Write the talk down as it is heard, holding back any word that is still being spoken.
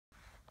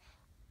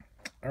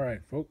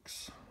Alright,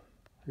 folks,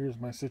 here's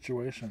my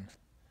situation.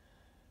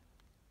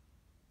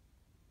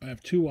 I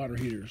have two water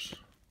heaters.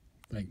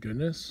 Thank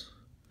goodness.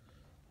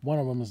 One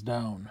of them is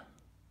down.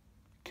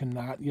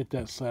 Cannot get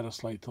that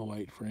Satislight to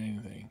light for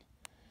anything.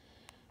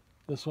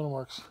 This one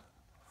works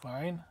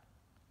fine.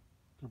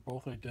 They're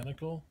both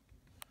identical.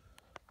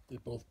 They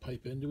both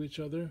pipe into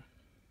each other.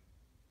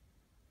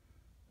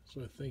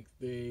 So I think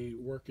they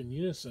work in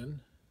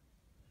unison.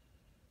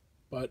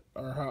 But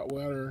our hot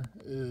water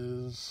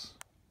is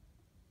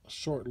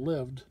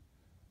short-lived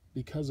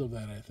because of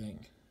that, I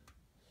think.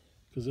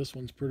 Because this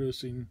one's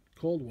producing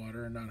cold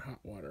water and not hot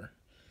water.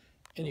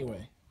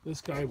 Anyway, this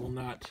guy will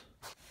not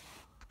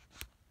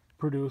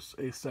produce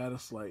a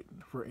Satislight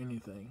for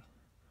anything.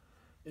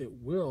 It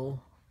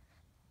will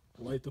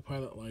light the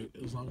pilot light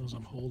as long as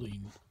I'm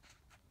holding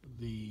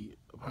the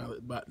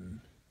pilot button.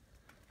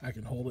 I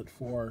can hold it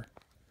for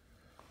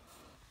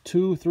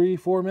 2, 3,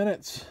 4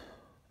 minutes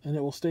and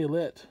it will stay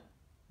lit,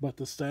 but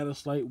the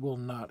Satislight will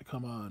not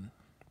come on.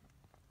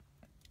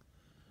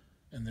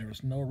 And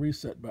there's no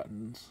reset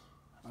buttons.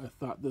 I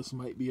thought this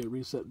might be a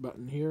reset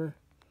button here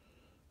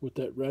with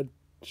that red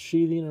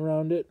sheathing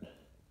around it,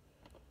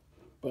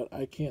 but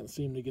I can't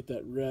seem to get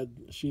that red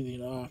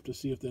sheathing off to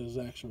see if there's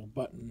an actual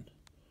button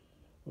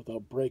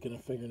without breaking a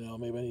fingernail.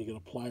 Maybe I need to get a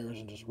pliers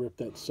and just rip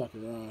that sucker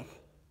off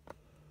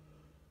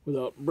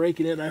without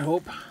breaking it, I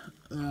hope.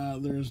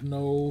 There's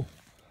no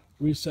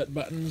reset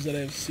buttons that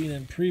I've seen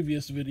in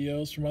previous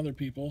videos from other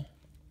people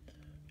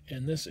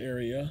in this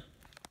area.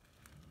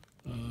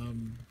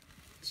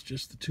 It's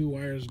just the two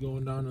wires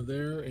going down to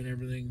there, and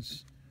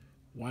everything's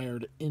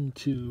wired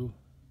into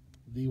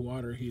the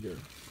water heater.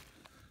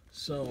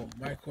 So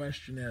my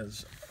question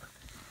is,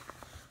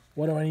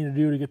 what do I need to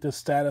do to get this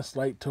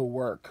Satislight to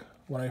work?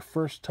 When I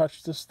first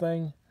touched this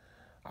thing,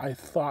 I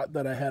thought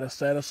that I had a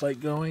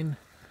Satislight going,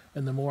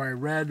 and the more I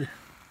read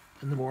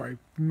and the more I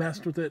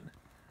messed with it,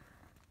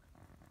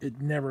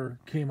 it never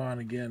came on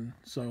again.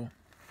 So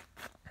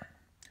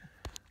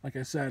like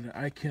I said,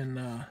 I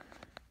can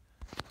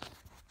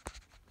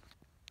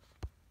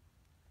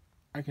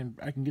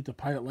get the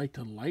pilot light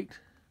to light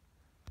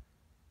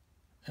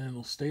and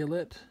it'll stay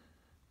lit,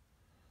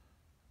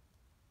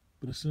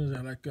 but as soon as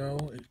I let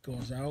go, it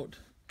goes out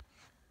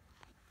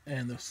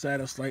and the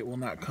Satislight will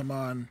not come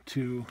on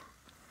to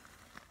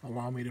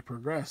allow me to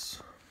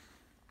progress.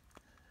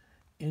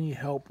 Any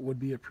help would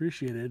be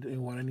appreciated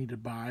in what I need to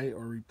buy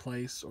or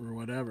replace or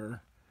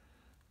whatever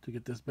to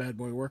get this bad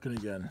boy working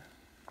again.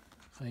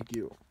 Thank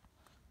you.